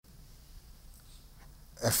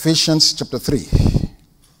Ephesians chapter 3.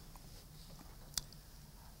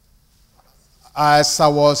 As I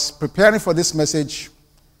was preparing for this message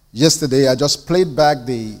yesterday, I just played back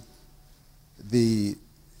the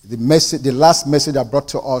message, the last message I brought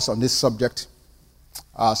to us on this subject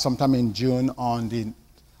sometime in June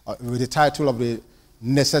with the title of the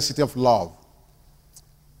necessity of love.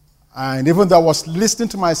 And even though I was listening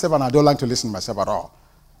to myself, and I don't like to listen to myself at all,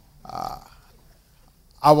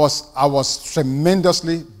 I was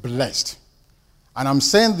tremendously blessed. And I'm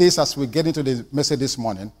saying this as we get into the message this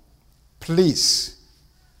morning. Please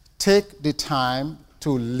take the time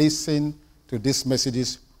to listen to these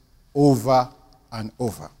messages over and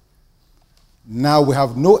over. Now we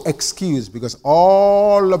have no excuse because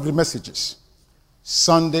all of the messages,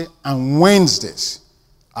 Sunday and Wednesdays,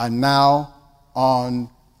 are now on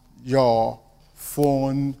your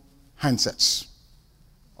phone handsets.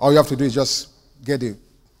 All you have to do is just get the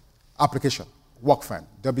application, WOCFAN,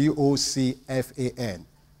 WOCFAN,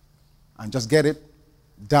 and just get it,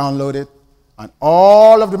 download it, and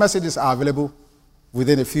all of the messages are available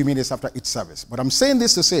within a few minutes after each service. But I'm saying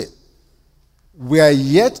this to say, we are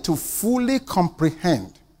yet to fully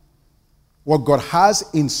comprehend what God has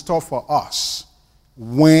in store for us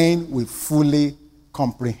when we fully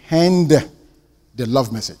comprehend the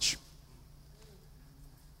love message.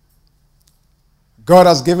 God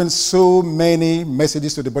has given so many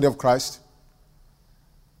messages to the body of Christ,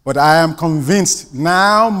 but I am convinced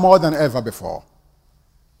now more than ever before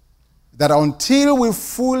that until we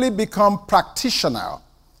fully become practitioners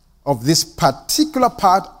of this particular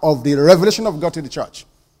part of the revelation of God to the church,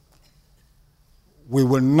 we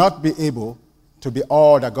will not be able to be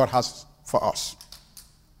all that God has for us.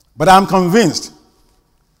 But I'm convinced,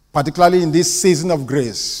 particularly in this season of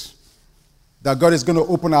grace, that God is going to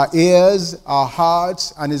open our ears, our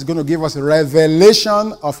hearts, and is going to give us a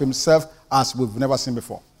revelation of himself as we've never seen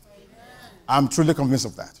before. Amen. I'm truly convinced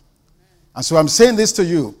of that. And so I'm saying this to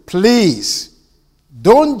you. Please,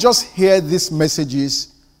 don't just hear these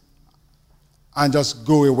messages and just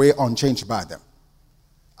go away unchanged by them.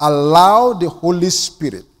 Allow the Holy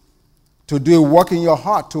Spirit to do a work in your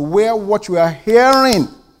heart, to where what you are hearing,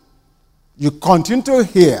 you continue to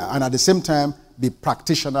hear, and at the same time, be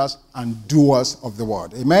practitioners and doers of the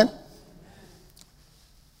word. Amen?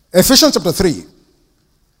 Ephesians chapter 3.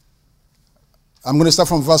 I'm going to start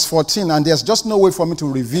from verse 14, and there's just no way for me to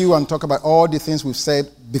review and talk about all the things we've said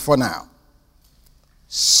before now.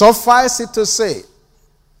 Suffice it to say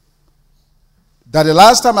that the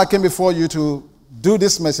last time I came before you to do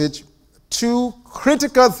this message, two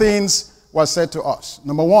critical things were said to us.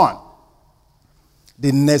 Number one,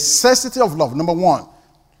 the necessity of love. Number one,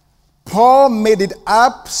 Paul made it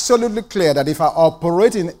absolutely clear that if I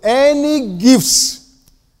operate in any gifts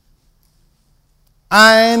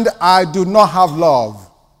and I do not have love,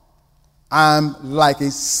 I'm like a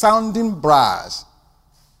sounding brass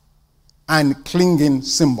and clinging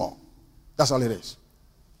cymbal. That's all it is.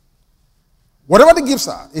 Whatever the gifts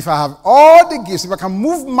are, if I have all the gifts, if I can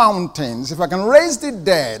move mountains, if I can raise the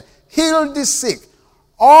dead, heal the sick,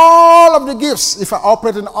 all of the gifts, if I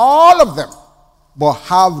operate in all of them, but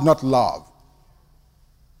have not love,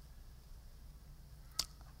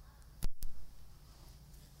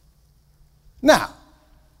 now,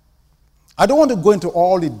 I don't want to go into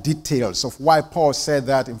all the details of why Paul said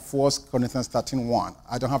that in 1 Corinthians 13:1.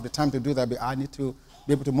 I don't have the time to do that, but I need to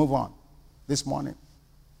be able to move on this morning.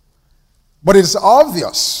 But it's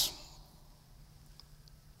obvious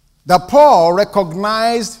that Paul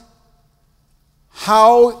recognized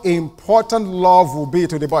how important love will be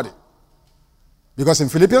to the body. Because in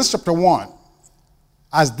Philippians chapter 1,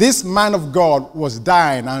 as this man of God was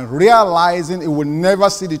dying and realizing he would never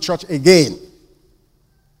see the church again,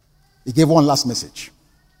 he gave one last message.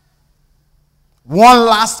 One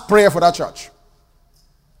last prayer for that church.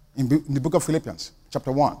 In the book of Philippians,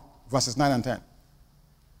 chapter 1, verses 9 and 10.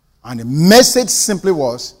 And the message simply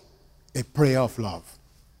was a prayer of love.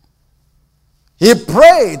 He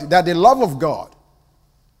prayed that the love of God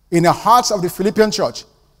in the hearts of the Philippian church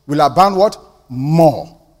will abound what?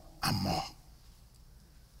 More and more.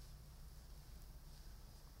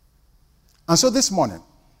 And so this morning,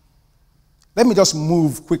 let me just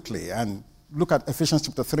move quickly and look at Ephesians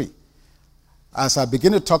chapter 3 as I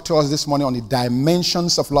begin to talk to us this morning on the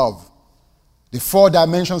dimensions of love, the 4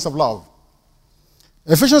 dimensions of love.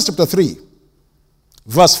 Ephesians chapter 3,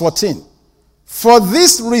 verse 14. For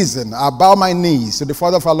this reason I bow my knees to the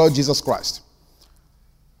Father of our Lord Jesus Christ,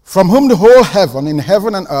 from whom the whole heaven in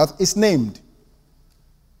heaven and earth is named.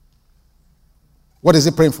 What is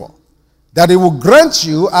he praying for? That he will grant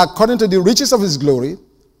you, according to the riches of his glory,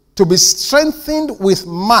 to be strengthened with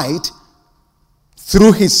might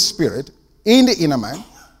through his Spirit in the inner man,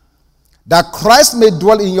 that Christ may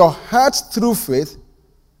dwell in your hearts through faith,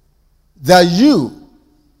 that you,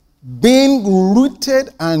 being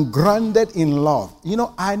rooted and grounded in love. You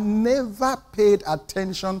know, I never paid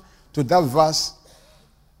attention to that verse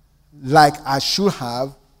like I should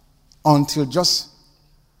have until just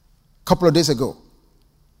a couple of days ago.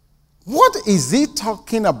 What is he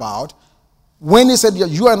talking about when he said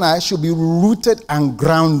you and I should be rooted and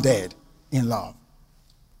grounded in love?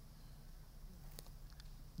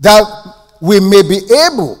 That we may be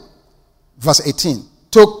able, verse 18,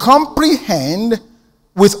 to comprehend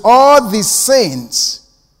with all the saints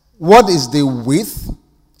what is the width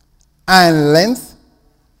and length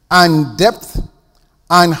and depth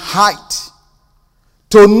and height,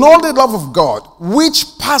 to know the love of God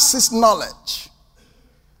which passes knowledge,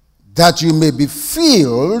 that you may be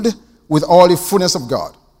filled with all the fullness of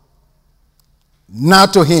God. Now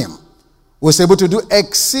to him who is able to do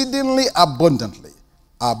exceedingly abundantly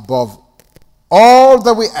above all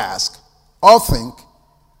that we ask or think,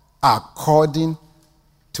 according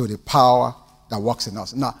to the power that works in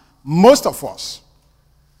us. Now, most of us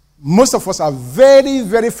are very,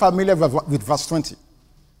 very familiar with verse 20.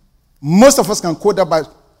 Most of us can quote that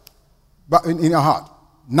in our heart.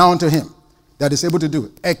 Now unto him that is able to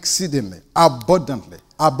do exceedingly, abundantly,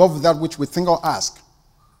 above that which we think or ask.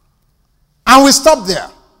 And we stop there.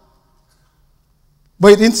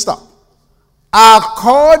 But it didn't stop.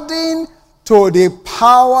 According to the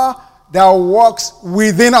power that works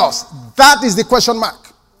within us. That is the question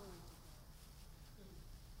mark.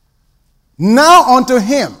 Now unto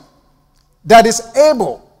him that is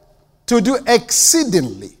able to do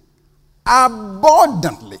exceedingly,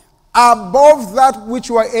 abundantly, above that which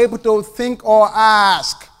you are able to think or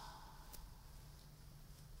ask,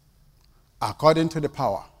 according to the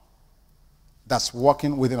power that's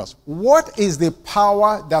working within us. What is the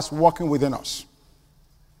power that's working within us?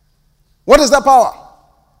 What is that power?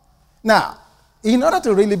 Now, in order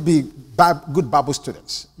to really be good Bible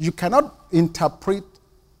students, you cannot interpret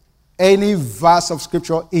any verse of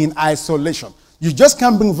scripture in isolation. You just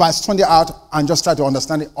can't bring verse 20 out and just try to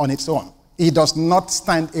understand it on its own. It does not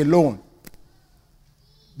stand alone.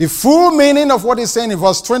 The full meaning of what he's saying in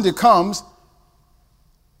verse 20 comes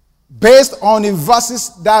based on the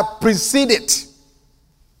verses that precede it.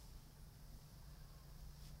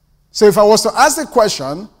 So if I was to ask the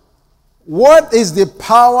question, what is the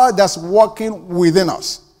power that's working within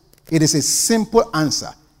us? It is a simple answer.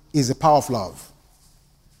 It's the power of love.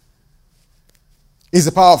 It's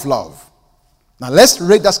the power of love. Now let's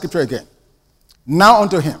read that scripture again. Now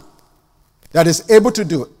unto him that is able to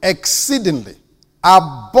do exceedingly,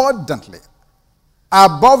 abundantly,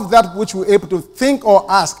 above that which we're able to think or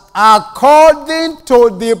ask, according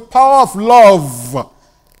to the power of love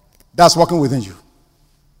that's working within you.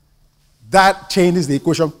 That changes the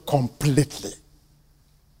equation completely.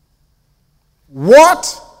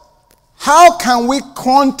 How can we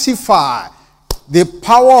quantify the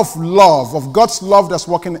power of love, of God's love that's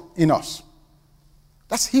working in us?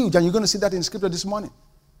 That's huge, and you're going to see that in scripture this morning.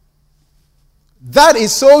 That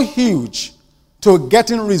is so huge to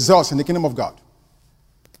getting results in the kingdom of God.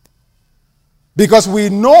 Because we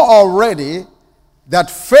know already that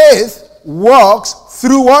faith works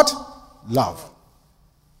through what? Love.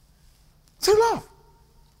 Through love.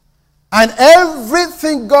 And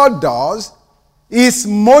everything God does is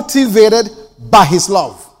motivated by his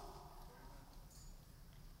love.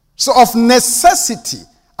 So of necessity,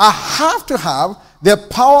 I have to have the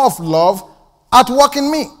power of love at work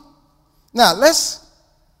in me. Now, let's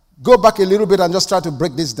go back a little bit and just try to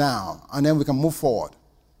break this down, and then we can move forward.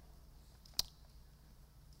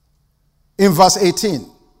 In verse 18,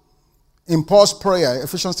 in Paul's prayer,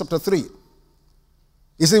 Ephesians chapter 3,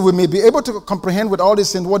 he said, we may be able to comprehend with all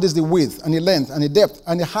this in what is the width and the length and the depth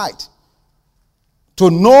and the height, to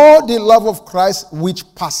know the love of Christ which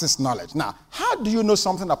passes knowledge. Now, how do you know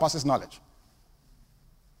something that passes knowledge?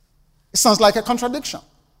 It sounds like a contradiction.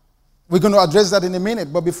 We're going to address that in a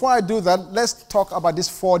minute. But before I do that, let's talk about these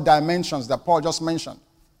 4 dimensions that Paul just mentioned.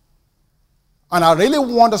 And I really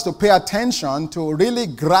want us to pay attention to really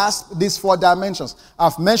grasp these 4 dimensions.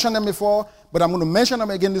 I've mentioned them before, but I'm going to mention them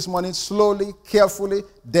again this morning slowly, carefully,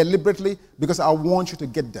 deliberately, because I want you to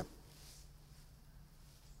get them.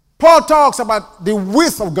 Paul talks about the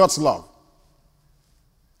width of God's love.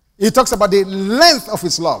 He talks about the length of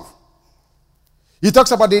his love. He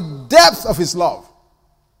talks about the depth of his love.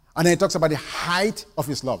 And then he talks about the height of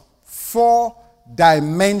his love. 4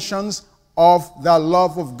 dimensions of the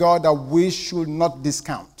love of God that we should not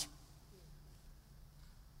discount.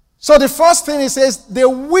 So the first thing he says, the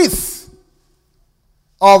width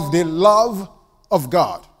of the love of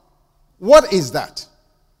God. What is that?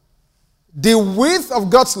 The width of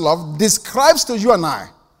God's love describes to you and I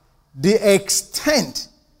the extent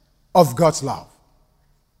of God's love.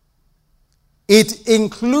 It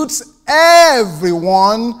includes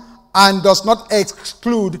everyone and does not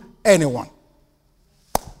exclude anyone.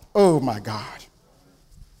 Oh my God.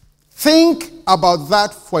 Think about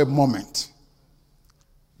that for a moment.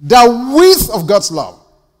 The width of God's love.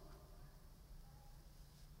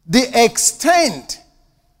 The extent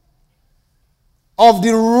of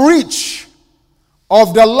the reach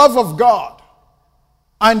of the love of God.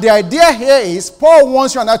 And the idea here is, Paul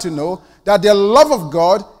wants you and I to know that the love of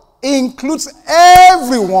God includes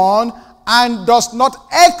everyone and does not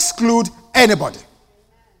exclude anybody.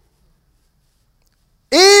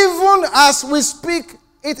 Even as we speak,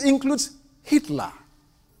 it includes Hitler.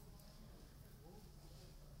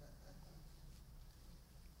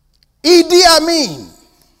 Idi Amin.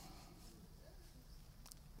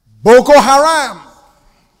 Boko Haram.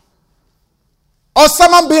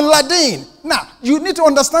 Osama bin Laden. Now, you need to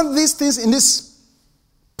understand these things in this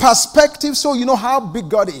perspective so you know how big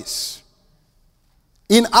God is.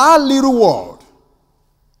 In our little world,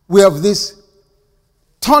 we have this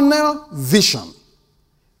tunnel vision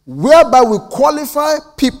whereby we qualify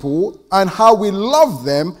people and how we love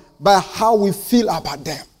them by how we feel about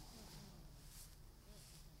them.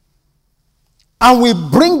 And we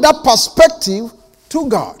bring that perspective to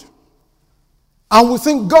God. And we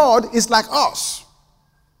think God is like us.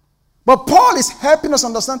 But Paul is helping us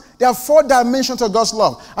understand there are 4 dimensions of God's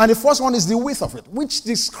love. And the first one is the width of it, which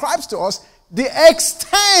describes to us the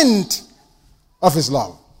extent of his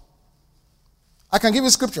love. I can give you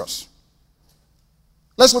scriptures.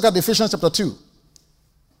 Let's look at Ephesians chapter 2,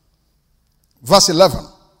 verse 11.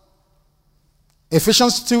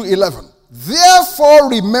 Ephesians 2:11. Therefore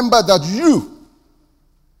remember that you...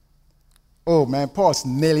 Oh man, Paul's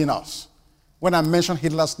nailing us. When I mention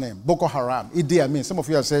Hitler's name, Boko Haram, Idi Amin, some of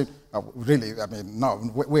you are saying, oh, really, I mean, no,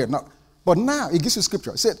 we're not. But now, it gives you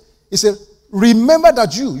scripture. It said, remember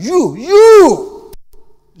that you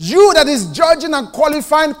that is judging and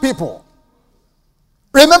qualifying people.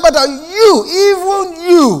 Remember that even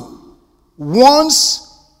you,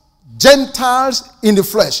 once Gentiles in the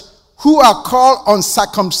flesh, who are called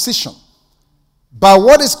uncircumcision, by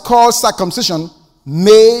what is called circumcision,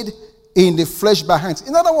 made in the flesh by hands.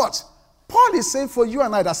 In other words, Paul is saying for you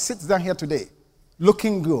and I that sits down here today,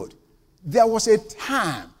 looking good, there was a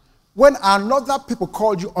time when another people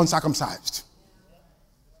called you uncircumcised.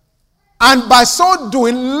 And by so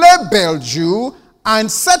doing, labeled you and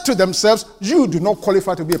said to themselves, you do not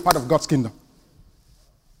qualify to be a part of God's kingdom.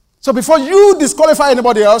 So before you disqualify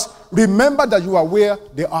anybody else, remember that you are where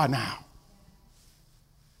they are now.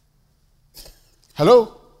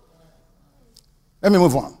 Hello? Let me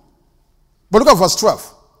move on. But look at verse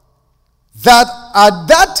 12. That at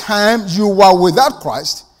that time you were without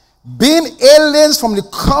Christ, being aliens from the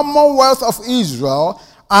commonwealth of Israel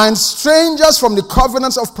and strangers from the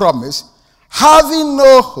covenants of promise, having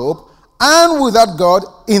no hope and without God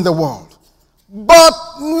in the world. But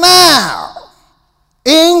now,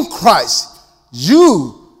 in Christ,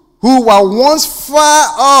 you who were once far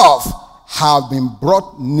off have been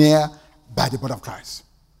brought near by the blood of Christ.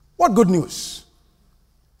 What good news.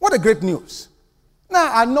 What a great news. Now,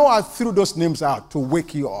 I know I threw those names out to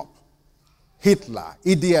wake you up. Hitler,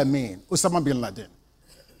 Idi Amin, Osama bin Laden.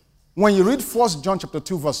 When you read 1 John chapter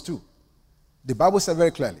 2, verse 2, the Bible says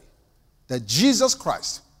very clearly that Jesus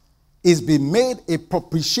Christ is being made a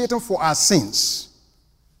propitiation for our sins,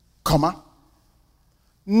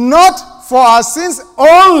 not for our sins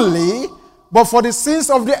only, but for the sins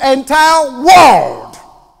of the entire world.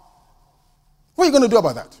 What are you going to do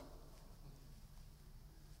about that?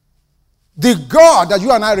 The God that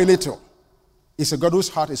you and I relate to is a God whose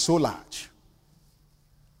heart is so large.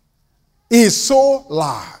 He is so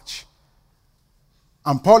large.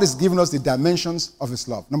 And Paul is giving us the dimensions of his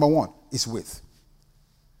love. Number 1 is width.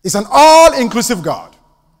 It's an all-inclusive God.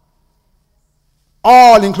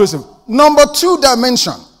 All-inclusive. Number 2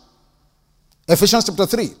 dimension, Ephesians chapter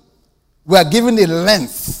 3. We are given the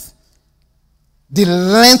length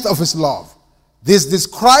of his love. This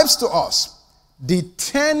describes to us the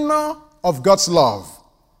tenor of God's love.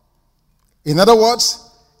 In other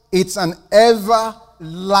words, it's an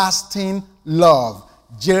everlasting love.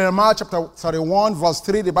 Jeremiah chapter 31 verse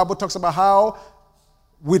 3, the Bible talks about how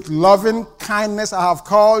with loving kindness I have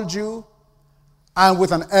called you, and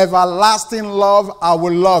with an everlasting love I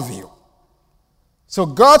will love you. So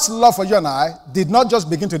God's love for you and I did not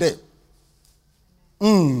just begin today.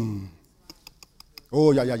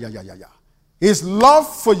 Oh, yeah. His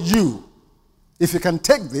love for you, if you can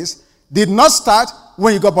take this, did not start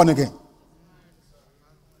when you got born again.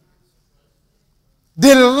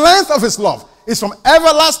 The length of his love is from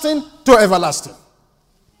everlasting to everlasting.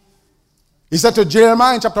 He said to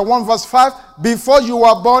Jeremiah in chapter 1 verse 5, before you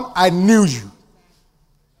were born, I knew you.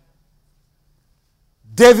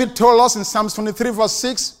 David told us in Psalms 23 verse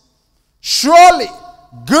 6, surely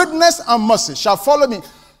goodness and mercy shall follow me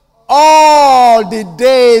all the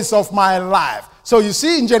days of my life. So you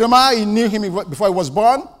see, in Jeremiah, he knew him before he was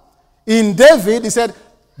born. In David, he said,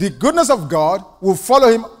 the goodness of God will follow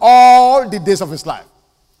him all the days of his life.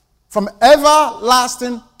 From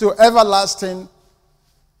everlasting to everlasting,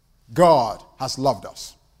 God has loved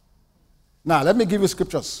us. Now, let me give you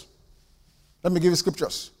scriptures.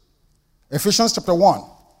 Ephesians chapter 1,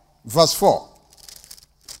 verse 4.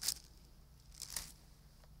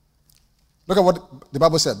 Look at what the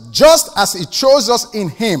Bible said. Just as he chose us in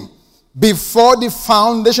him before the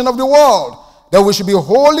foundation of the world, that we should be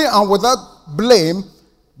holy and without blame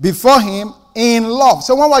before him in love.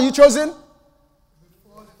 So when were you chosen?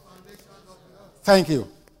 Before the foundation of the earth. Thank you.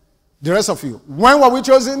 The rest of you. When were we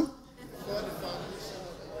chosen? Before the foundation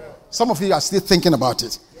of the world. Some of you are still thinking about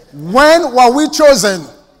it. When were we chosen?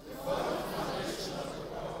 Before the foundation of the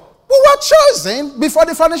world. We were chosen before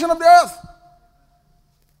the foundation of the earth.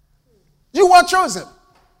 You were chosen.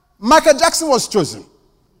 Michael Jackson was chosen.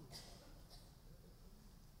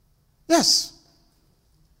 Yes.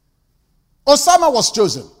 Osama was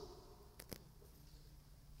chosen.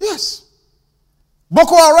 Yes.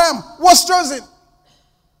 Boko Haram was chosen.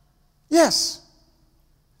 Yes.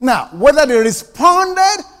 Now, whether they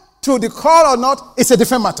responded to the call or not, it's a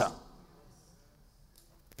different matter.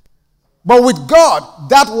 But with God,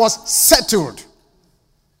 that was settled.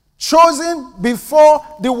 Chosen before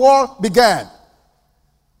the world began.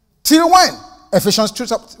 Till when? Ephesians 2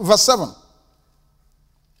 verse 7.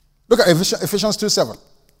 Look at Ephesians 2:7.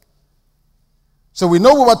 So we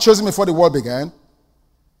know we were chosen before the world began.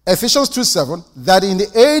 Ephesians 2:7, that in the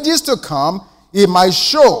ages to come, he might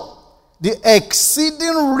show the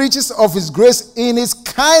exceeding riches of his grace in his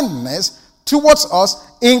kindness towards us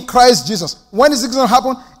in Christ Jesus. When is it going to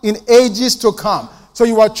happen? In ages to come. So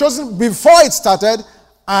you were chosen before it started,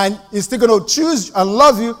 and he's still going to choose and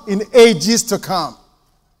love you in ages to come.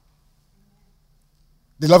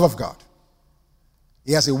 The love of God.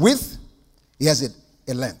 He has a width, he has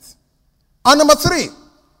a length. And number 3,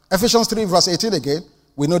 Ephesians 3 verse 18 again.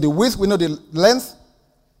 We know the width, we know the length.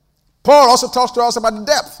 Paul also talks to us about the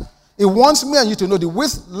depth. He wants me and you to know the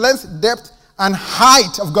width, length, depth, and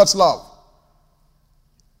height of God's love.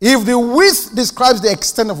 If the width describes the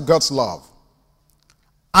extent of God's love,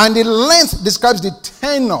 and the length describes the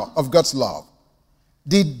tenor of God's love,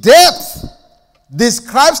 the depth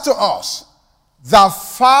describes to us the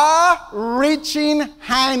far-reaching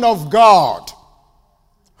hand of God.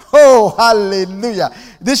 Oh, hallelujah.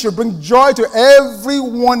 This should bring joy to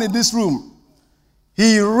everyone in this room.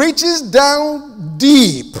 He reaches down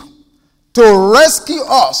deep to rescue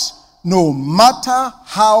us, no matter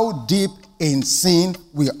how deep in sin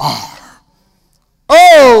we are.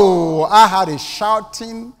 Oh, I had a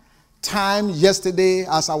shouting time yesterday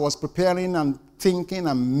as I was preparing and thinking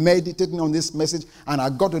and meditating on this message, and I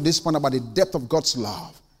got to this point about the depth of God's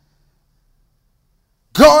love.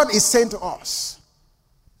 God is saying to us,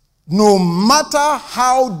 no matter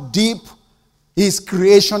how deep his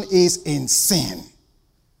creation is in sin,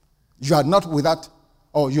 you are not without,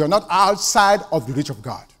 or you are not outside of the reach of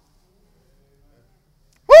God.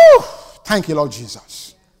 Woo! Thank you, Lord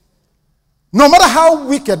Jesus. No matter how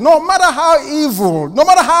wicked, no matter how evil, no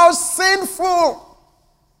matter how sinful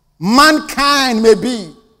mankind may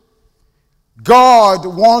be, God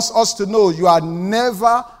wants us to know you are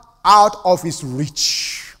never out of his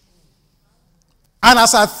reach. And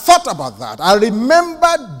as I thought about that, I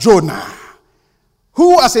remembered Jonah,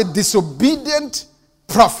 who as a disobedient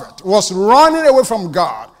prophet was running away from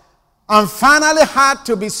God and finally had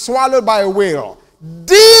to be swallowed by a whale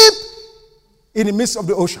deep in the midst of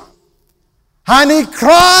the ocean. And he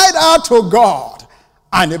cried out to God.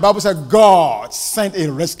 And the Bible said God sent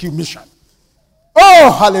a rescue mission.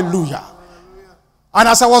 Oh, hallelujah. And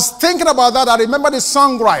as I was thinking about that, I remember the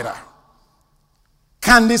songwriter,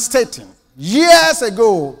 Candy Staten, years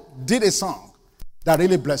ago, did a song that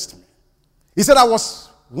really blessed me. He said, I was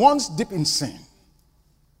once deep in sin,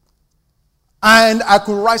 and I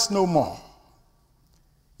could rise no more.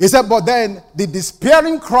 He said, but then the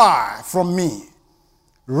despairing cry from me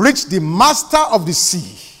reached the master of the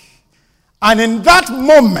sea. And in that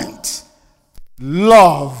moment,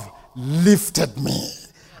 love lifted me.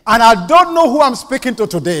 And I don't know who I'm speaking to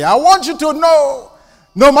today. I want you to know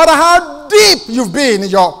No matter how deep you've been in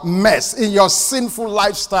your mess, in your sinful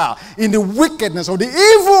lifestyle, in the wickedness or the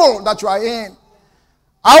evil that you are in,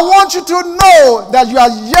 I want you to know that you are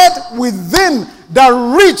yet within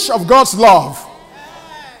the reach of God's love.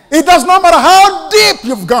 It does not matter how deep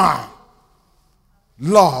you've gone.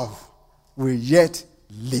 Love will yet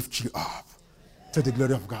lift you up to the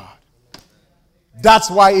glory of God.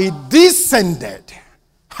 That's why he descended.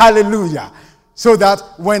 Hallelujah. So that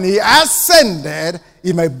when he ascended,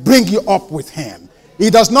 he may bring you up with him. He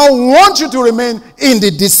does not want you to remain in the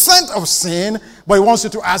descent of sin, but he wants you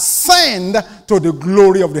to ascend to the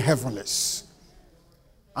glory of the heavenlies.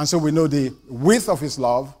 And so we know the width of his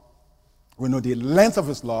love. We know the length of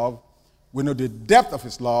his love. We know the depth of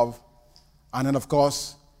his love. And then, of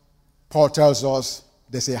course, Paul tells us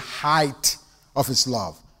there's a height of his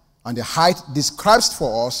love. And the height describes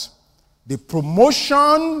for us the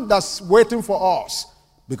promotion that's waiting for us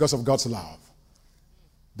because of God's love.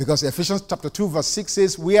 Because Ephesians chapter 2 verse 6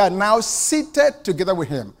 says, we are now seated together with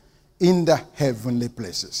him in the heavenly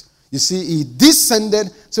places. You see, he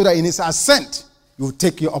descended so that in his ascent, he will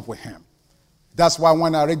take you up with him. That's why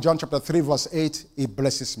when I read John chapter 3 verse 8, it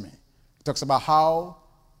blesses me. It talks about how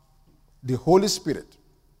the Holy Spirit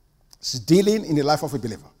is dealing in the life of a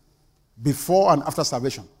believer before and after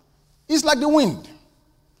salvation. It's like the wind.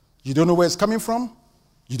 You don't know where it's coming from.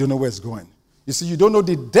 You don't know where it's going. You see, you don't know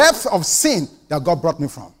the depth of sin that God brought me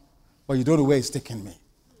from, but you don't know where it's taking me.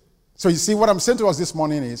 So you see, what I'm saying to us this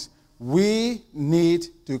morning is we need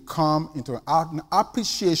to come into an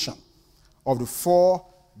appreciation of the 4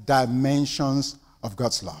 dimensions of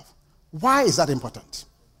God's love. Why is that important?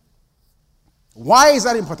 Why is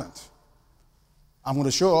that important? I'm going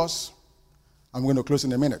to show us. I'm going to close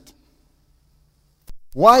in a minute.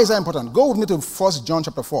 Why is that important? Go with me to 1 John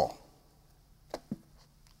chapter 4.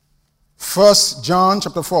 1 John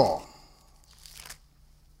chapter 4.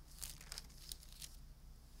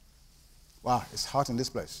 Wow, it's hot in this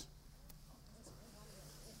place.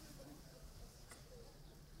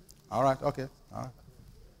 All right, okay. All right.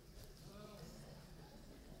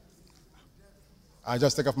 I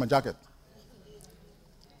just take off my jacket.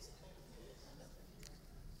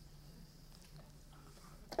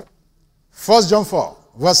 First John 4,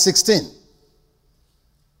 verse 16.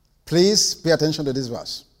 Please pay attention to this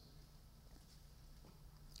verse.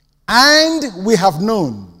 And we have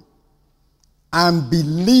known and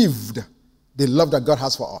believed the love that God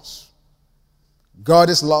has for us. God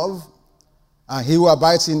is love, and he who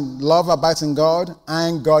abides in love abides in God,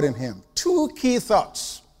 and God in him. 2 key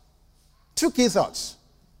thoughts. 2 key thoughts.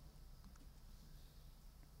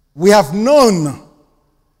 We have known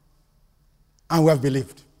and we have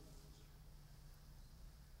believed.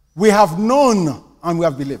 We have known and we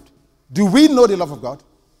have believed. Do we know the love of God?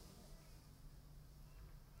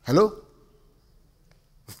 Hello?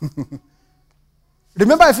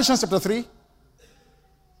 Remember Ephesians chapter 3?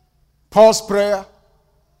 Paul's prayer.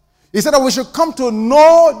 He said that we should come to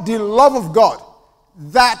know the love of God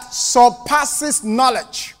that surpasses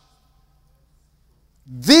knowledge.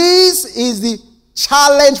 This is the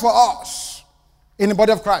challenge for us in the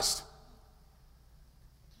body of Christ.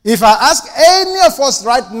 If I ask any of us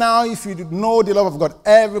right now if you know the love of God,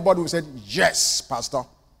 everybody will say, yes, Pastor.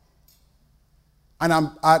 And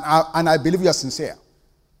I believe you are sincere.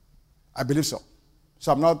 I believe so.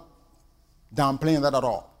 So I'm not downplaying that at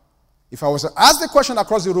all. If I was to ask the question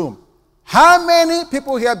across the room, how many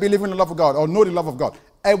people here believe in the love of God or know the love of God?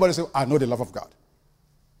 Everybody say, I know the love of God.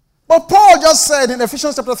 But Paul just said in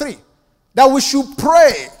Ephesians chapter 3 that we should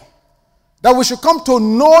pray, that we should come to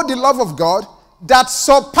know the love of God that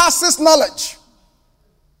surpasses knowledge.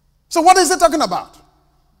 So what is he talking about?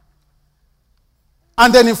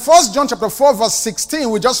 And then in 1 John chapter 4 verse 16,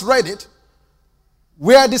 we just read it,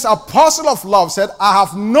 where this apostle of love said, I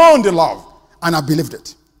have known the love and I believed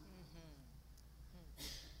it.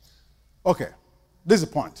 Okay, this is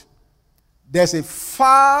the point. There's a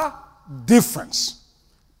far difference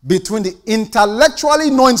between the intellectually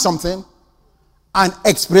knowing something and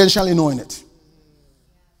experientially knowing it.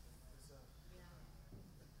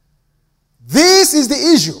 This is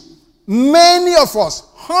the issue. Many of us,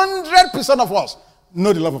 100% of us,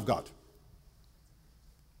 know the love of God.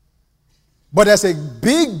 But there's a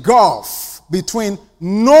big gulf between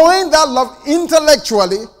knowing that love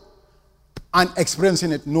intellectually and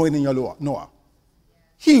experiencing it, knowing in your Noah.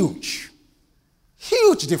 Huge.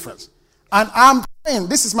 Huge difference. And I'm praying,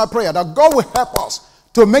 this is my prayer, that God will help us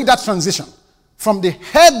to make that transition from the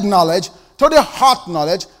head knowledge to the heart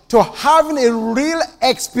knowledge to having a real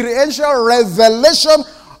experiential revelation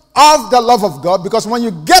of the love of God. Because when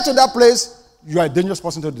you get to that place, you are a dangerous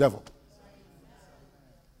person to the devil.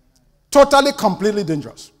 Totally, completely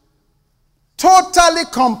dangerous. Totally,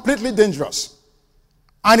 completely dangerous.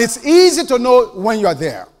 And it's easy to know when you are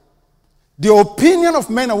there. The opinion of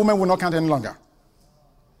men and women will not count any longer.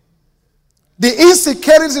 The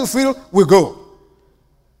insecurities you feel will go.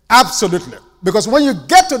 Absolutely. Because when you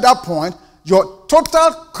get to that point, your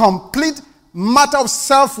total, complete matter of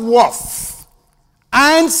self-worth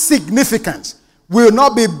and significance will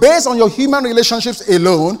not be based on your human relationships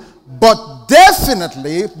alone, but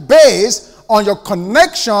definitely based on your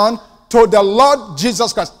connection to the Lord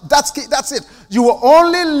Jesus Christ. That's it. You will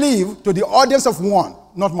only live to the audience of one,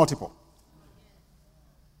 not multiple.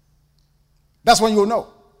 That's when you'll know.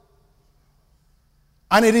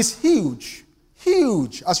 And it is huge,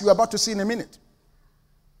 huge, as you're about to see in a minute.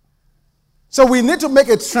 So we need to make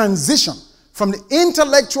a transition from the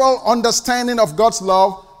intellectual understanding of God's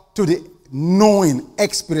love to the knowing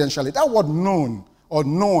experientially. That word known or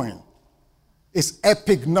knowing is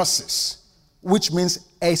epignosis, which means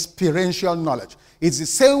experiential knowledge. It's the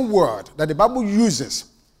same word that the Bible uses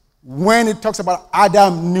when it talks about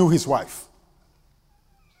Adam knew his wife.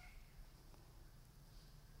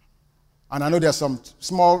 And I know there are some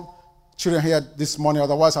small children here this morning,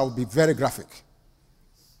 otherwise I will be very graphic.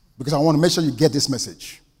 Because I want to make sure you get this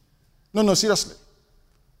message. No, seriously.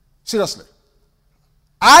 Seriously.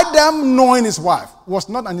 Adam knowing his wife was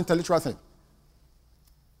not an intellectual thing.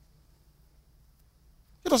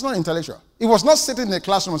 It was not intellectual. He was not sitting in a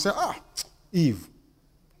classroom and saying, Eve,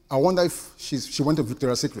 I wonder if she went to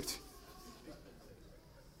Victoria's Secret.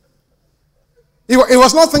 He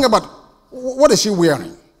was not thinking about, what is she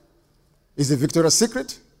wearing? Is it Victoria's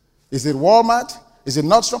Secret? Is it Walmart? Is it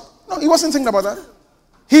Nordstrom? No, he wasn't thinking about that.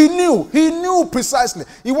 He knew precisely.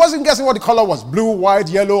 He wasn't guessing what the color was, blue, white,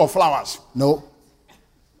 yellow, or flowers. No.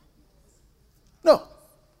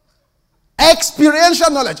 Experiential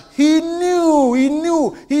knowledge. He knew.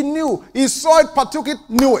 He saw it, partook it,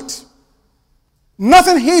 knew it.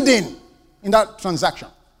 Nothing hidden in that transaction.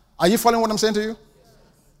 Are you following what I'm saying to you?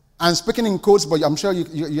 I'm speaking in quotes, but I'm sure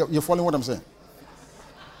you're following what I'm saying.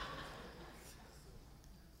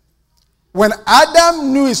 When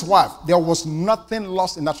Adam knew his wife, there was nothing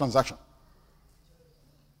lost in that transaction.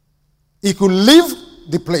 He could leave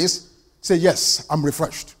the place, say, yes, I'm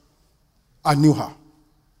refreshed. I knew her.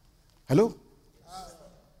 Hello?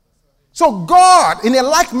 So God, in a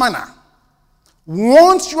like manner,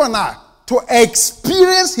 wants you and I to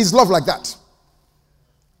experience his love like that.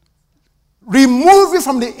 Remove it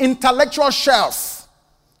from the intellectual shelf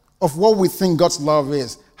of what we think God's love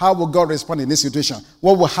is. How will God respond in this situation?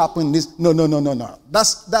 What will happen in this? No.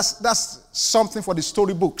 That's something for the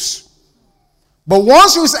storybooks. But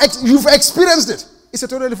once you've experienced it, it's a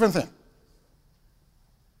totally different thing.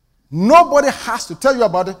 Nobody has to tell you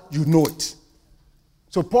about it. You know it.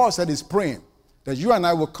 So Paul said he's praying that you and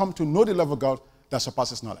I will come to know the love of God that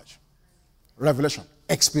surpasses knowledge. Revelation.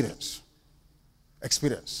 Experience.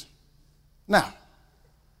 Now,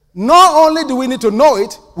 not only do we need to know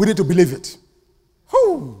it, we need to believe it.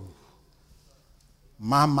 Whoo!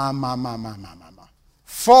 1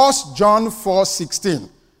 John 4:16.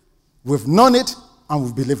 We've known it and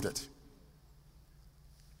we've believed it.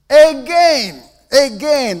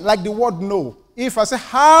 Again, like the word know. If I say,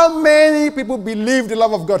 how many people believe the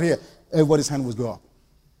love of God here? Everybody's hand will go up.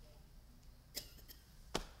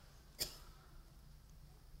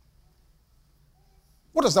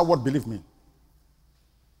 What does that word believe mean?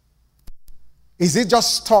 Is it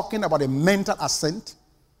just talking about a mental assent?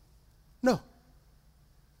 No.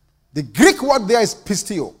 The Greek word there is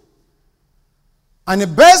pistio. And the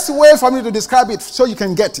best way for me to describe it so you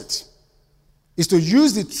can get it is to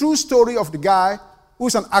use the true story of the guy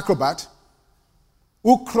who's an acrobat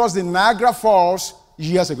who crossed the Niagara Falls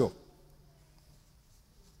years ago.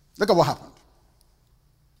 Look at what happened.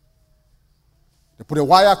 They put a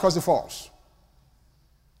wire across the falls,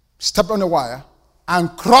 stepped on the wire, and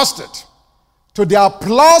crossed it to the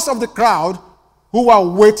applause of the crowd who were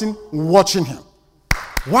waiting, watching him.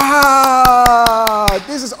 Wow,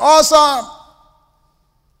 this is awesome.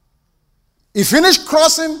 He finished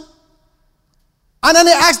crossing, and then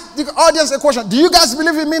he asked the audience a question. Do you guys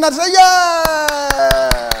believe in me? And I said,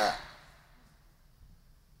 yeah.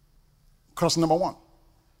 Crossing number 1.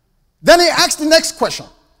 Then he asked the next question.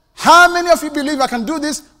 How many of you believe I can do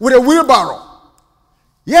this with a wheelbarrow?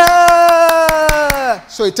 Yeah.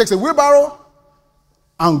 So he takes a wheelbarrow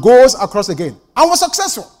and goes across again. And was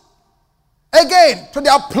successful. Again, to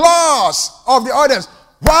the applause of the audience.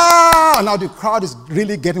 Wow! Now the crowd is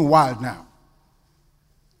really getting wild now.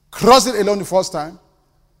 Crossed it alone the first time.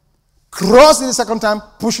 Crossed it the second time,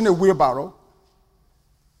 pushing a wheelbarrow.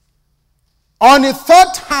 On the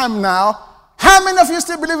third time now, How many of you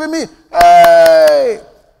still believe in me? Hey!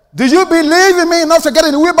 Do you believe in me enough to get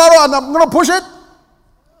in the wheelbarrow and I'm going to push it?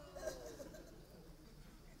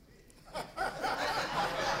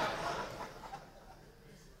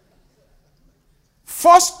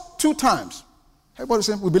 First 2 times, everybody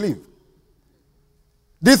saying, we believe.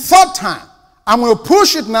 The 3rd time, I'm going to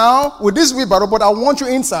push it now with this wheelbarrow, but I want you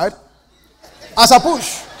inside as I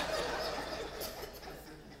push.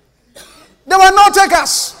 There were no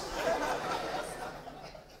takers.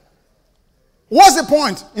 What's the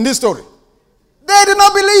point in this story? They did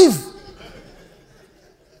not believe.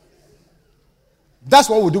 That's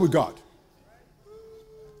what we do with God.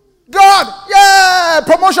 God, yeah,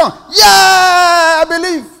 promotion, yeah, I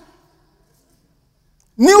believe.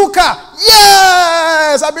 New car,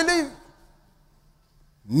 yes, I believe.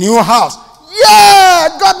 New house,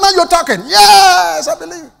 yeah, God, now you're talking, yes, I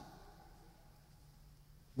believe.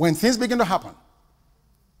 When things begin to happen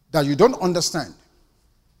that you don't understand,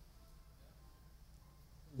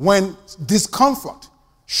 when discomfort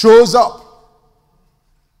shows up,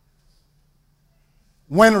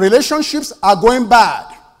 when relationships are going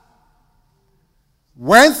bad,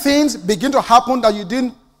 when things begin to happen that you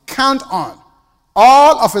didn't count on,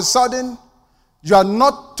 all of a sudden, you are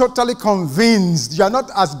not totally convinced. You are not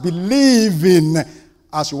as believing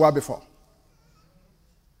as you were before.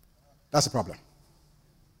 That's the problem.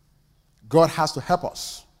 God has to help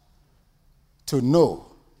us to know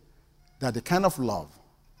that the kind of love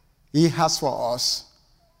He has for us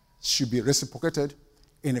should be reciprocated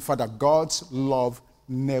in the fact that God's love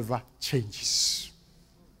never changes.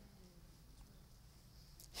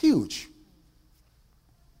 Huge.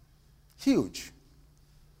 Huge.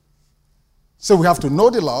 So we have to know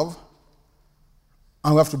the love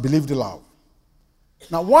and we have to believe the love.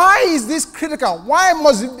 Now, why is this critical? Why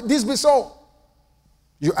must this be so?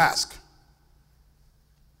 You ask.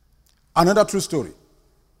 Another true story.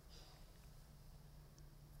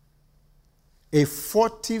 A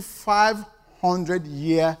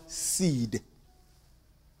 4,500-year seed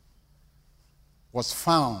was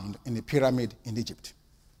found in a pyramid in Egypt.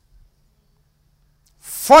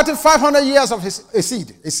 4,500 years of a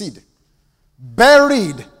seed,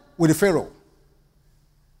 buried with the Pharaoh.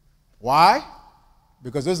 Why?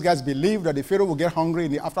 Because those guys believed that the Pharaoh will get hungry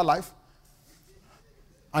in the afterlife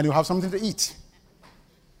and he'll have something to eat.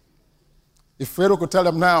 If Pharaoh could tell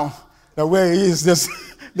them now that where he is, there's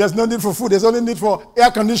no need for food, there's only need for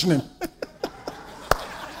air conditioning.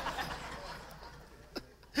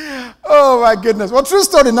 Oh my goodness. Well, true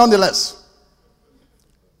story nonetheless.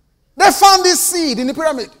 They found this seed in the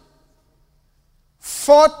pyramid.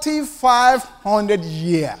 4,500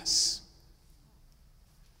 years.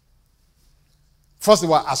 First, they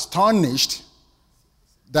were astonished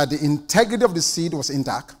that the integrity of the seed was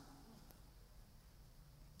intact.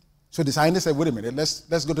 So the scientists said, wait a minute,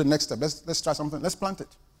 let's go to the next step. Let's try something. Let's plant it.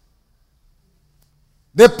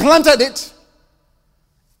 They planted it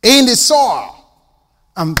in the soil,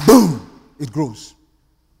 and boom, it grows.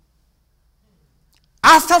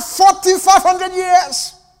 After 4,500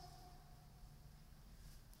 years,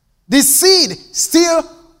 the seed still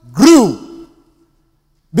grew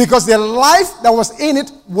because the life that was in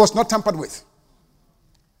it was not tampered with.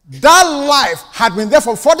 That life had been there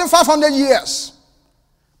for 4,500 years,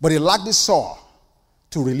 but it lacked the soil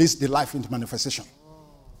to release the life into manifestation.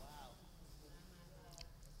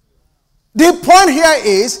 The point here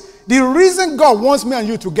is, the reason God wants me and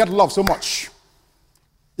you to get love so much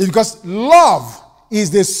is because love is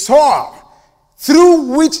the soil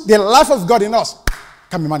through which the life of God in us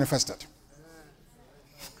can be manifested.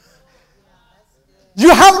 You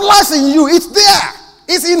have life in you. It's there.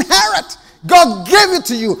 It's inherent. God gave it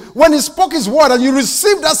to you when He spoke His word and you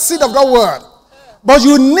received that seed of that word. But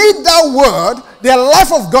you need that word, the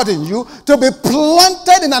life of God in you, to be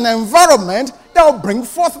planted in an environment that will bring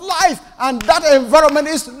forth life. And that environment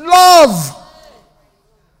is love.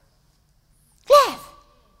 Love.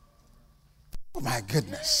 Oh my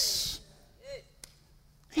goodness.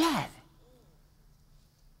 Love.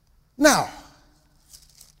 Now,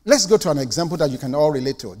 let's go to an example that you can all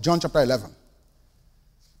relate to. John chapter 11.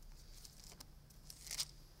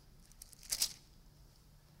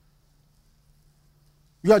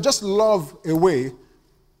 You are just love away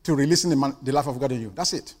to releasing the life of God in you.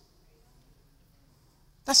 That's it.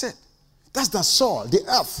 That's it. That's the soil, the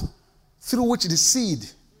earth, through which the seed,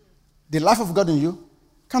 the life of God in you,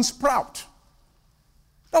 can sprout.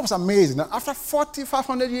 That was amazing. Now, after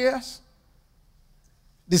 4,500 years,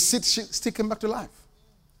 the seed still came back to life.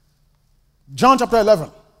 John chapter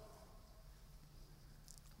 11,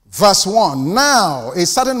 verse 1. Now, a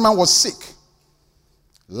certain man was sick,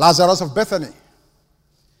 Lazarus of Bethany,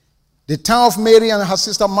 the town of Mary and her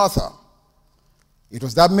sister Martha. It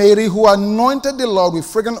was that Mary who anointed the Lord with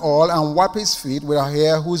fragrant oil and wiped his feet with her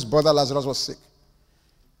hair, whose brother Lazarus was sick.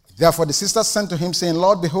 Therefore the sisters sent to him, saying,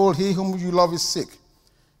 Lord, behold, he whom you love is sick.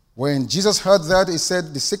 When Jesus heard that, he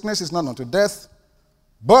said, the sickness is not unto death,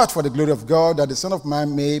 but for the glory of God, that the Son of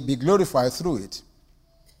Man may be glorified through it.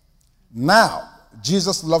 Now,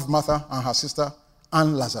 Jesus loved Martha and her sister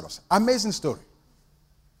and Lazarus. Amazing story.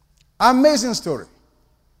 Amazing story.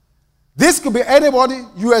 This could be anybody,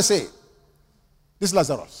 USA. This is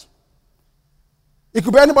Lazarus. It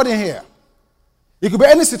could be anybody in here. It could be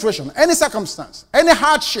any situation, any circumstance, any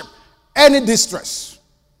hardship, any distress.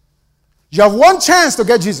 You have one chance to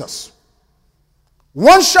get Jesus.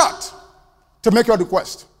 One shot to make your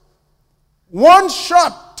request. One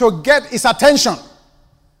shot to get his attention.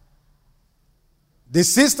 The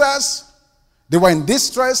sisters, they were in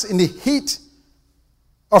distress in the heat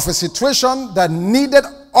of a situation that needed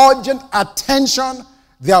urgent attention.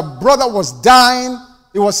 Their brother was dying.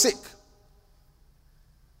 He was sick.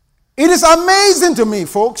 It is amazing to me,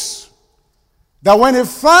 folks, that when he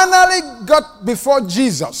finally got before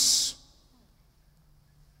Jesus,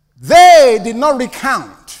 they did not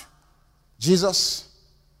recount. Jesus,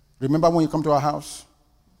 remember when you come to our house?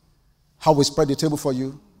 How we spread the table for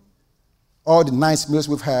you? All the nice meals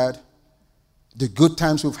we've had, the good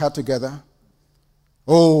times we've had together.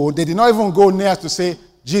 Oh, they did not even go near to say,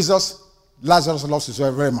 Jesus, Lazarus loves you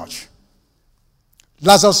so very much.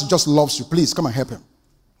 Lazarus just loves you. Please come and help him.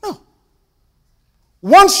 No.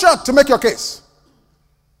 One shot to make your case.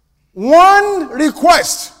 One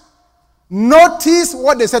request. Notice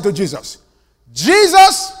what they said to Jesus.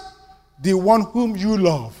 Jesus, the one whom you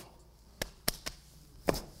love,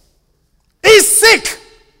 is sick.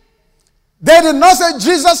 They did not say,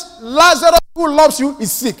 Jesus, Lazarus who loves you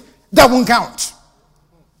is sick. That won't count.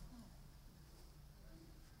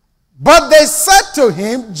 But they said to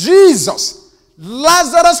him, Jesus,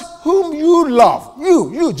 Lazarus whom you love.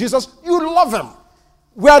 You, Jesus, you love him.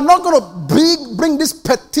 We are not going to bring this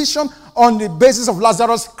petition on the basis of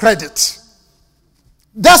Lazarus' credit.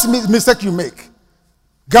 That's the mistake you make.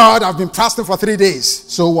 God, I've been fasting for 3 days.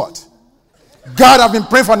 So what? God, I've been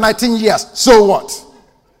praying for 19 years. So what?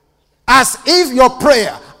 As if your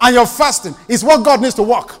prayer and your fasting is what God needs to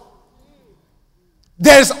work.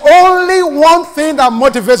 There's only one thing that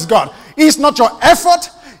motivates God. It's not your effort.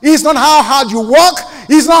 It's not how hard you work.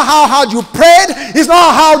 It's not how hard you prayed. It's not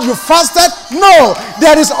how hard you fasted. No,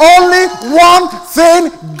 there is only one thing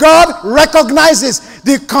God recognizes.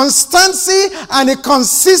 The constancy and the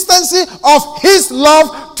consistency of his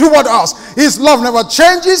love toward us. His love never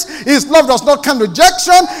changes. His love does not count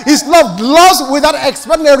rejection. His love loves without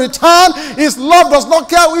expecting a return. His love does not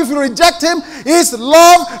care if you reject him. His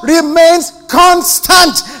love remains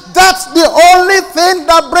constant. That's the only thing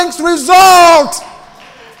that brings result.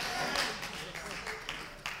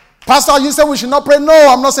 Pastor, you say we should not pray. No,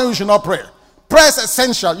 I'm not saying we should not pray. Prayer is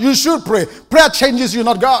essential. You should pray. Prayer changes you,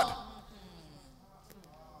 not God.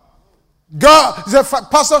 God,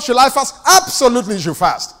 Pastor, should I fast? Absolutely, you should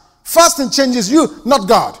fast. Fasting changes you, not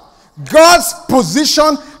God. God's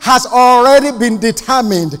position has already been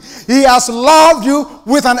determined. He has loved you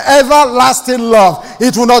with an everlasting love.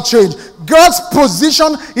 It will not change. God's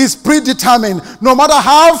position is predetermined. No matter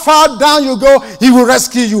how far down you go, he will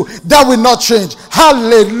rescue you. That will not change.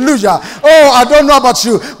 Hallelujah. Oh, I don't know about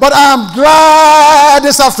you, but I am glad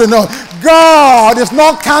this afternoon. God is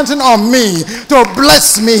not counting on me to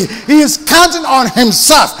bless me. He is counting on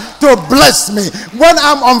himself to bless me. When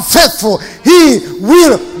I'm unfaithful, he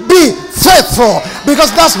will be faithful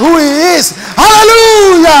because that's who he is.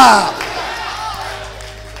 Hallelujah.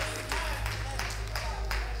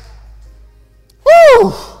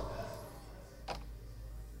 Woo.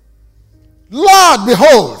 Lord,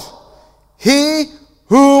 behold, he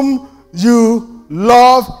whom you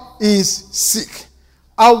love is sick.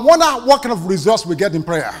 I wonder what kind of results we get in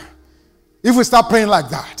prayer if we start praying like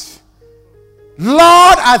that. Lord,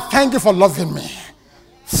 I thank you for loving me.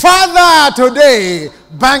 Father, today,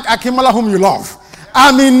 Bank Akimola whom you love,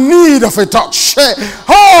 I'm in need of a touch.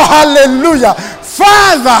 Oh, hallelujah.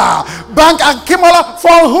 Father, Bank Akimola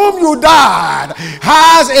for whom you died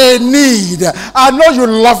has a need. I know you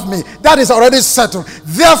love me. That is already settled.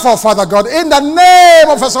 Therefore, Father God, in the name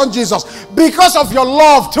of your Son Jesus, because of your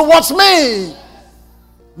love towards me,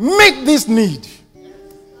 meet this need.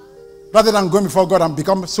 Rather than going before God and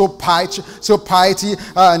become so piety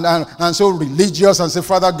and so religious and say,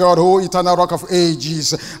 Father God, oh eternal rock of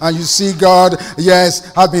ages. And you see, God,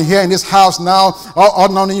 yes, I've been here in this house now,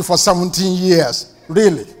 known you for 17 years.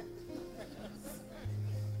 Really?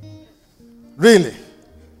 Really?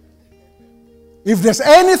 If there's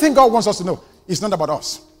anything God wants us to know, it's not about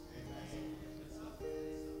us.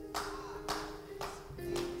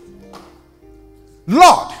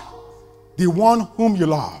 Lord, the one whom you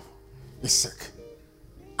love is sick.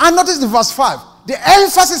 And notice the verse 5. The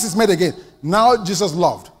emphasis is made again. Now Jesus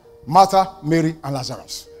loved Martha, Mary, and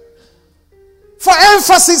Lazarus. For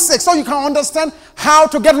emphasis sake, so you can understand how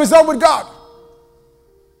to get resolved with God.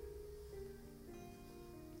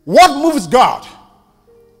 What moves God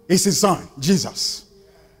is his son, Jesus.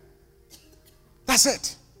 That's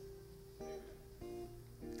it.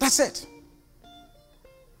 That's it.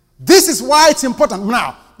 This is why it's important.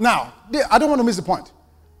 Now, I don't want to miss the point.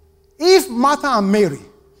 If Martha and Mary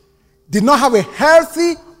did not have a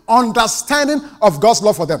healthy understanding of God's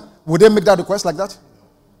love for them, would they make that request like that?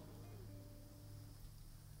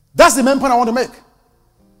 That's the main point I want to make.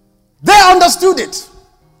 They understood it.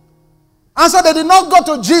 And so they did not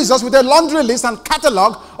go to Jesus with a laundry list and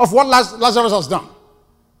catalog of what Lazarus has done.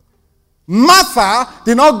 Martha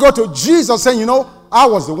did not go to Jesus saying, I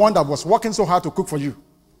was the one that was working so hard to cook for you.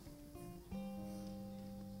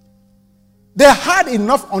 They had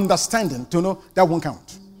enough understanding to know that won't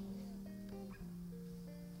count.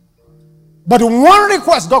 But the one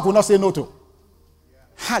request God could not say no to.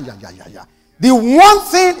 The one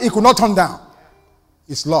thing he could not turn down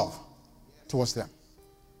is love towards them.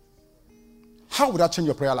 How would that change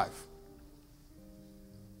your prayer life?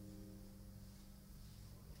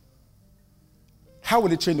 How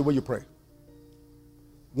will it change the way you pray?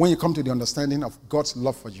 When you come to the understanding of God's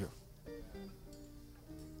love for you.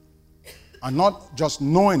 And not just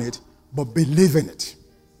knowing it, but believing it.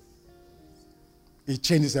 It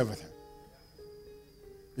changes everything.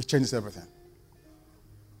 It changes everything.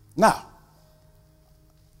 Now,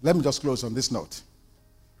 let me just close on this note.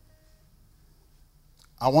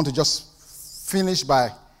 I want to just finish by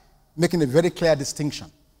making a very clear distinction.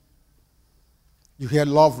 You hear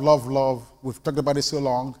love, love, love. We've talked about it so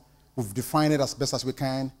long. We've defined it as best as we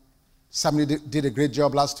can. Somebody did a great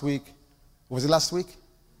job last week. Was it last week?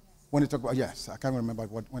 When he talked about, yes, I can't remember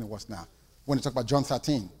when it was now. When he talked about John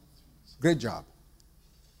 13. Great job.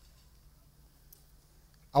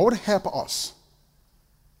 I would help us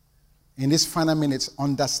in these final minutes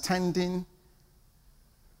understanding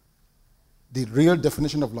the real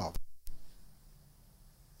definition of love.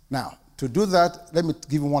 Now, to do that, let me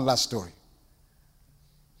give you one last story.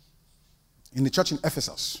 In the church in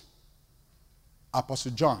Ephesus,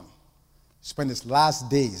 Apostle John spent his last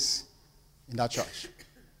days in that church.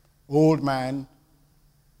 Old man,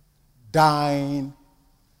 dying,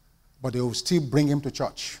 but they will still bring him to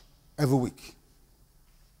church every week.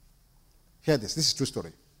 Hear this. This is a true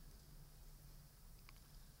story.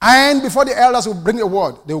 And before the elders will bring a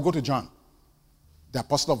word, they will go to John. The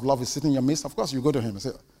apostle of love is sitting in your midst. Of course, you go to him and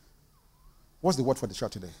say, what's the word for the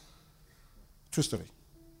church today? True story.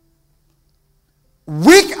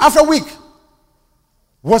 Week after week,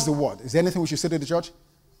 what's the word? Is there anything we should say to the church?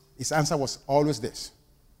 His answer was always this.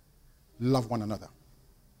 Love one another.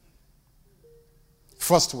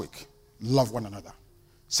 First week, love one another.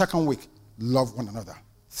 Second week, love one another.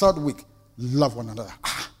 Third week, love one another.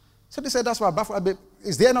 So they said, that's why I baffled a bit.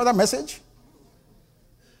 Is there another message?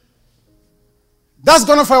 That's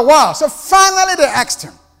gone on for a while. So finally they asked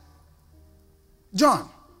him, John,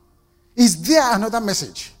 is there another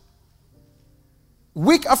message?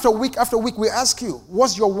 Week after week after week, we ask you,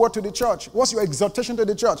 what's your word to the church? What's your exhortation to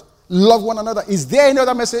the church? Love one another. Is there any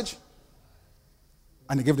other message?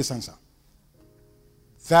 And he gave this answer.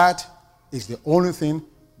 That is the only thing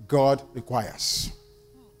God requires.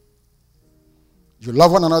 You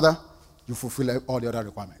love one another, you fulfill all the other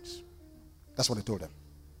requirements. That's what he told them.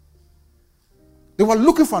 They were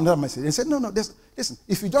looking for another message. They said, no, listen,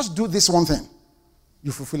 if you just do this one thing,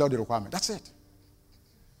 you fulfill all the requirements. That's it.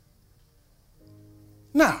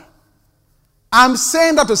 Now, I'm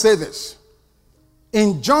saying that to say this.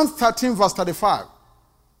 In John 13, verse 35,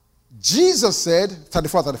 Jesus said,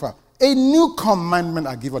 35, a new commandment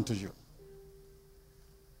I give unto you.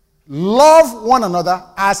 Love one another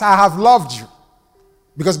as I have loved you.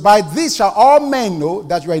 Because by this shall all men know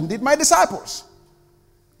that you are indeed my disciples.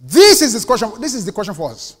 This is the question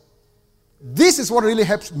for us. This is what really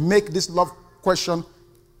helps make this love question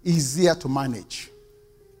easier to manage.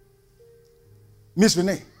 Miss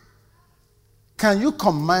Renee, can you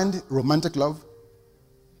command romantic love?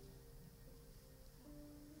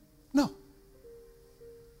 No.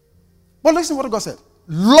 But listen to what God said.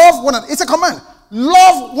 Love one another. It's a command.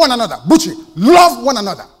 Love one another. Bucci, love one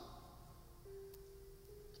another.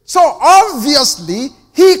 So obviously,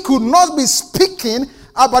 he could not be speaking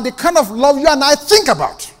about the kind of love you and I think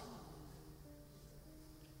about.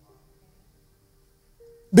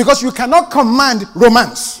 Because you cannot command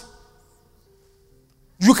romance.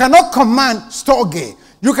 You cannot command storge.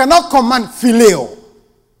 You cannot command phileo.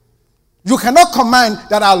 You cannot command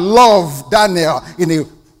that I love Daniel in a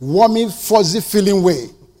warming, fuzzy feeling way.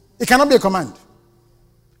 It cannot be a command.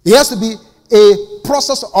 It has to be a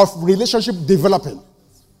process of relationship developing.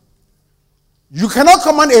 You cannot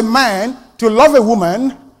command a man to love a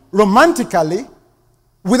woman romantically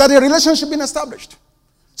without a relationship being established.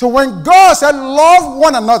 So when God said love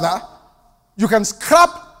one another, you can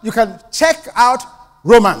check out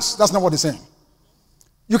romance. That's not what he's saying.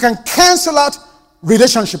 You can cancel out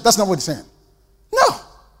relationship. That's not what he's saying. No.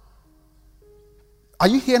 Are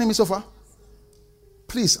you hearing me so far?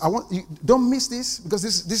 Please, I want you, don't miss this, because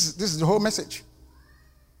this is the whole message.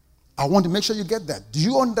 I want to make sure you get that. Do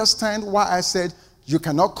you understand why I said you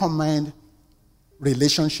cannot command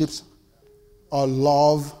relationships or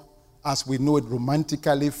love as we know it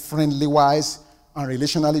romantically, friendly wise, and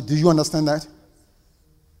relationally? Do you understand that?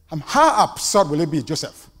 How absurd will it be,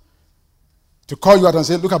 Joseph, to call you out and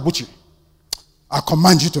say, look at Buchi, I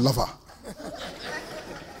command you to love her.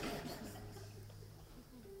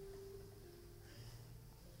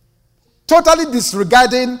 Totally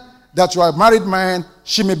disregarding that you are a married man,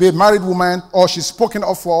 she may be a married woman, or she's spoken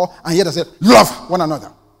of for, and yet I said, love one another.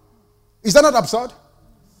 Is that not absurd?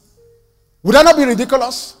 Would that not be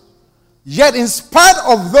ridiculous? Yet in spite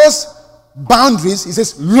of those boundaries, he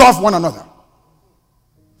says, love one another.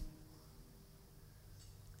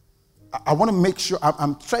 I want to make sure,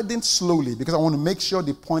 I'm treading slowly because I want to make sure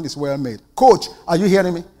the point is well made. Coach, are you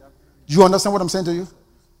hearing me? Do you understand what I'm saying to you?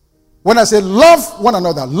 When I say love one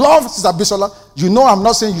another, love Sister Bisola, you know I'm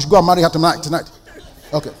not saying you should go and marry her tonight.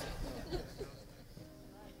 Okay.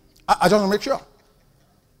 I just want to make sure.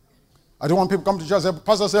 I don't want people to come to church and say,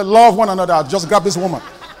 Pastor said, love one another. I'll just grab this woman.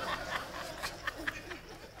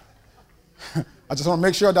 I just want to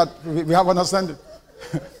make sure that we have understanding.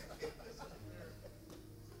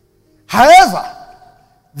 However,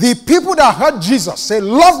 the people that heard Jesus say,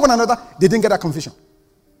 love one another, they didn't get that confusion.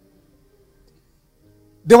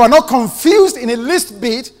 They were not confused in the least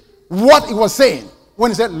bit what he was saying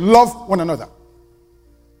when he said, love one another.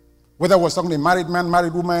 Whether it was talking to a married man,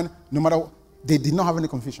 married woman, no matter what, they did not have any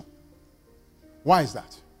confusion. Why is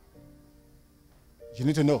that? You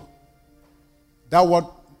need to know that word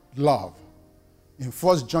love in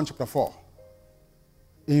 1 John chapter 4,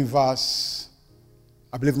 in verse,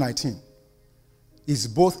 I believe 19, is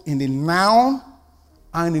both in the noun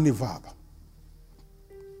and in the verb.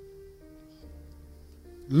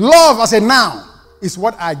 Love as a noun is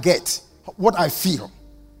what I get, what I feel.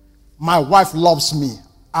 My wife loves me.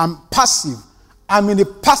 I'm passive. I'm in the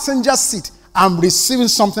passenger seat. I'm receiving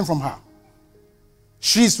something from her.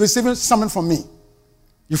 She's receiving something from me.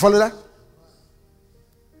 You follow that?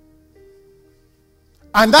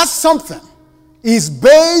 And that something is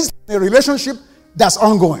based in a relationship that's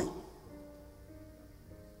ongoing.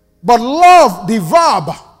 But love, the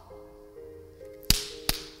verb,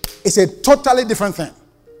 is a totally different thing.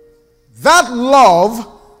 That love,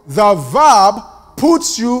 the verb,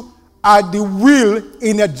 puts you at the wheel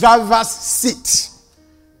in a driver's seat.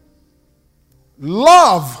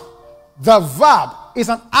 Love, the verb, is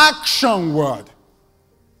an action word.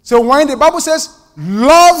 So when the Bible says,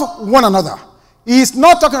 love one another, he's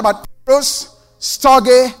not talking about eros,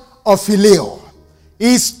 storge, or phileo.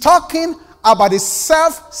 He's talking about the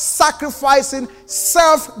self-sacrificing,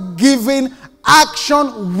 self-giving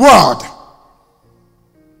action word.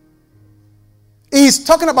 He's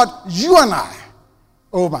talking about you and I.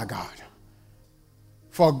 Oh my God.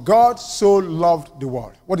 For God so loved the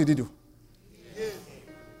world. What did he do?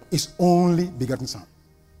 His only begotten son.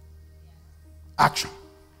 Action.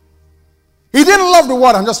 He didn't love the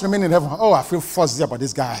world and just remain in heaven. Oh, I feel fuzzy about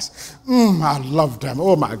these guys. I love them.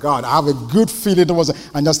 Oh my God. I have a good feeling towards them.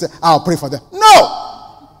 And just say, I'll pray for them.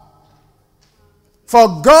 No.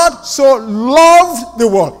 For God so loved the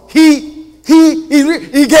world.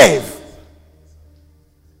 He gave.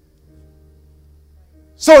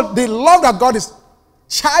 So the love that God is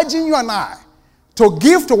charging you and I to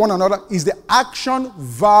give to one another is the action,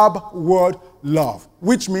 verb, word, love.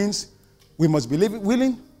 Which means we must be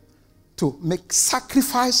willing to make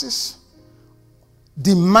sacrifices,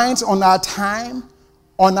 demands on our time,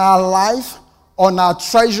 on our life, on our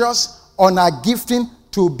treasures, on our gifting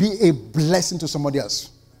to be a blessing to somebody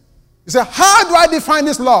else. You say, how do I define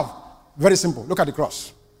this love? Very simple. Look at the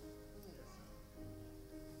cross.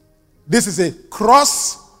 This is a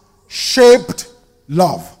cross-shaped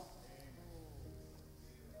love.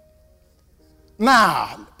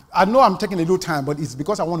 Now, I know I'm taking a little time, but it's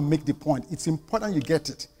because I want to make the point. It's important you get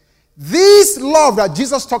it. This love that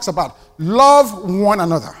Jesus talks about, love one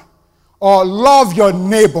another or love your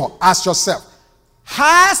neighbor as yourself,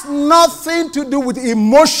 has nothing to do with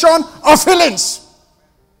emotion or feelings.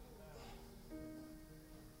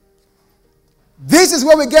 This is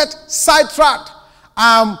where we get sidetracked.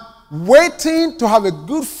 I'm waiting to have a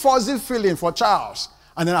good fuzzy feeling for Charles,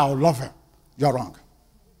 and then I'll love him. You're wrong.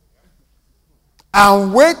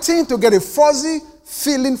 I'm waiting to get a fuzzy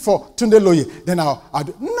feeling for Tunde Loye, then I'll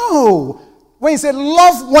do. No. When you say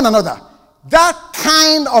love one another, that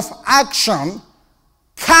kind of action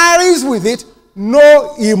carries with it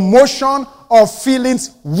no emotion or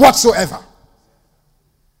feelings whatsoever.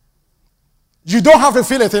 You don't have to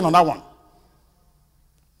feel a thing on that one.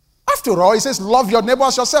 After all, he says, love your neighbor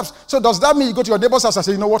as yourselves. So does that mean you go to your neighbor's house and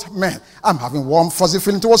say, you know what, man, I'm having warm, fuzzy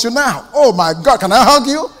feeling towards you now. Oh my God, can I hug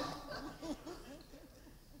you?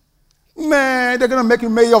 Man, they're going to make you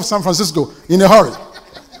mayor of San Francisco in a hurry.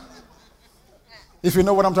 If you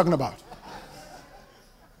know what I'm talking about.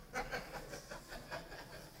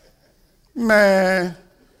 Man.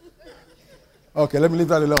 Okay, let me leave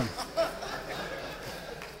that alone.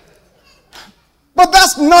 But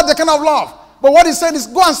that's not the kind of love. But what he said is,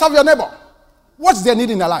 go and serve your neighbor. What's their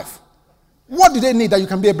need in their life? What do they need that you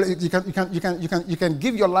can be able, you can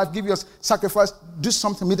give your life, give your sacrifice, do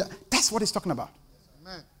something with that? That's what he's talking about.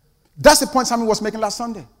 Amen. That's the point Samuel was making last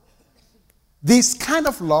Sunday. This kind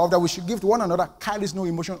of love that we should give to one another carries no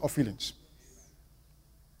emotion or feelings.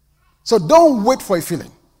 So don't wait for a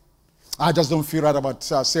feeling. I just don't feel right about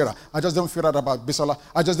Sarah. I just don't feel right about Bisola.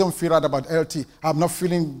 I just don't feel right about LT. I'm not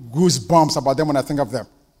feeling goosebumps about them when I think of them.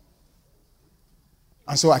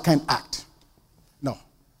 And so I can't act. No.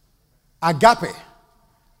 Agape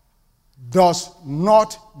does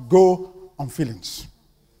not go on feelings.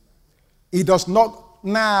 It does not.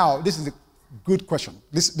 Now, this is a good question.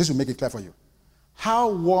 This will make it clear for you.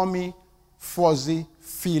 How warmy, fuzzy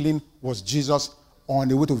feeling was Jesus on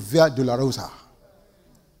the way to Via Dolorosa?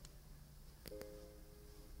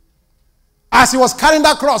 As he was carrying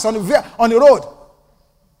that cross on the road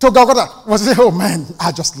to Golgotha, was he saying, oh man,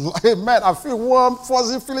 I feel warm,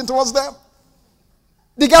 fuzzy feeling towards them.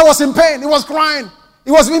 The guy was in pain. He was crying.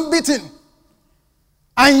 He was being beaten.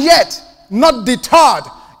 And yet, not deterred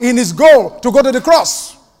in his goal to go to the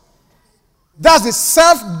cross. That's the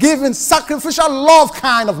self-giving, sacrificial love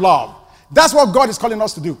kind of love. That's what God is calling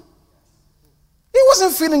us to do. He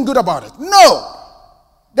wasn't feeling good about it. No.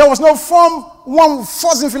 There was no one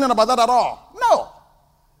fuzzy feeling about that at all. No.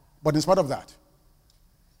 But in spite of that,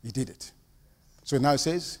 he did it. So now it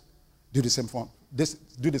says, do the same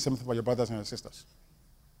thing for your brothers and your sisters.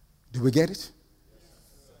 Do we get it?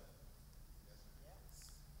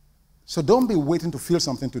 So don't be waiting to feel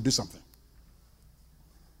something to do something.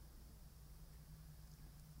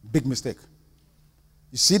 Big mistake.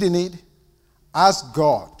 You see the need? Ask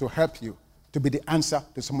God to help you to be the answer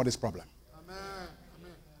to somebody's problem. Amen.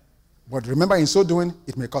 But remember, in so doing,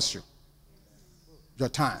 it may cost you your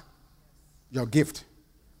time, your gift,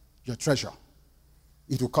 your treasure.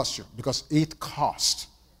 It will cost you because it costs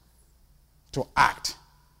to act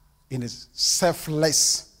in a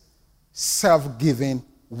selfless, self-giving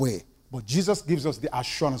way. But Jesus gives us the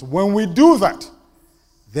assurance. When we do that,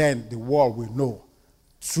 then the world will know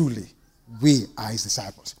truly we are his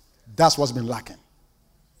disciples. That's what's been lacking.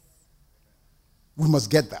 We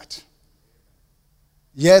must get that.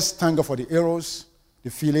 Yes, thank God for the eros, the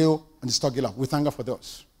phileo, and the stogila. We thank God for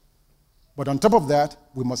those. But on top of that,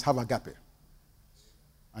 we must have agape.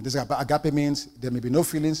 And this agape means there may be no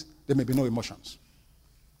feelings, there may be no emotions.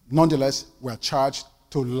 Nonetheless, we are charged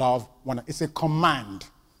to love one another. It's a command.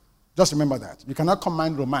 Just remember that. You cannot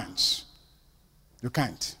command romance. You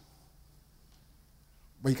can't.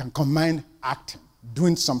 But you can command acting,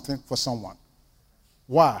 doing something for someone.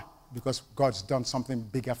 Why? Because God's done something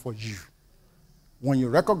bigger for you. When you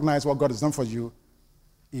recognize what God has done for you,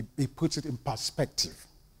 it puts it in perspective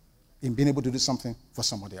in being able to do something for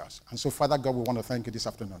somebody else. And so, Father God, we want to thank you this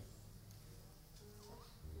afternoon.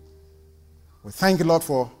 We thank you, Lord,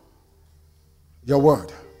 for your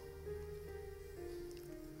word.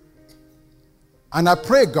 And I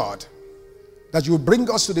pray, God, that you will bring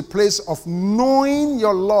us to the place of knowing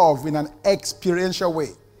your love in an experiential way.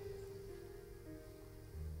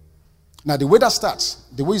 Now, the way that starts,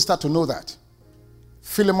 the way you start to know that,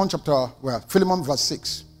 Philemon verse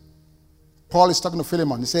 6. Paul is talking to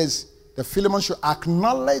Philemon. He says that Philemon should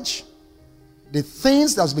acknowledge the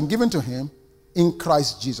things that has been given to him in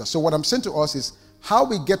Christ Jesus. So what I'm saying to us is how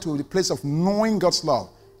we get to the place of knowing God's love.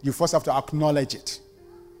 You first have to acknowledge it.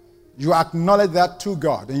 You acknowledge that to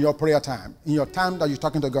God in your prayer time, in your time that you're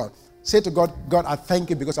talking to God. Say to God, God, I thank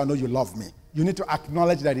you because I know you love me. You need to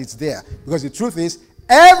acknowledge that it's there. Because the truth is,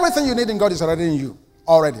 everything you need in God is already in you.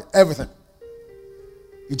 Already. Everything.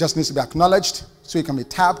 It just needs to be acknowledged so it can be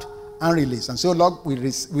tapped and released. And so, Lord, we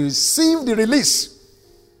receive the release.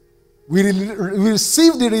 We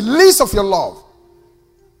receive the release of your love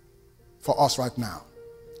for us right now.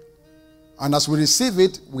 And as we receive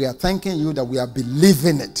it, we are thanking you that we are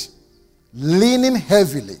believing it. Leaning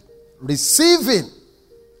heavily. Receiving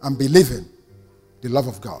and believing the love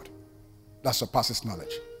of God that surpasses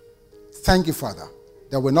knowledge. Thank you, Father,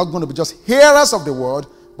 that we're not going to be just hearers of the word,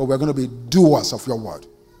 but we're going to be doers of your word.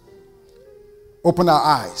 Open our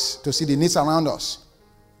eyes to see the needs around us.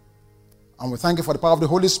 And we thank you for the power of the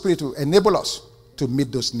Holy Spirit to enable us to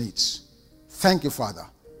meet those needs. Thank you, Father.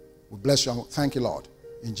 We bless you and thank you, Lord.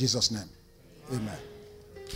 In Jesus' name, amen.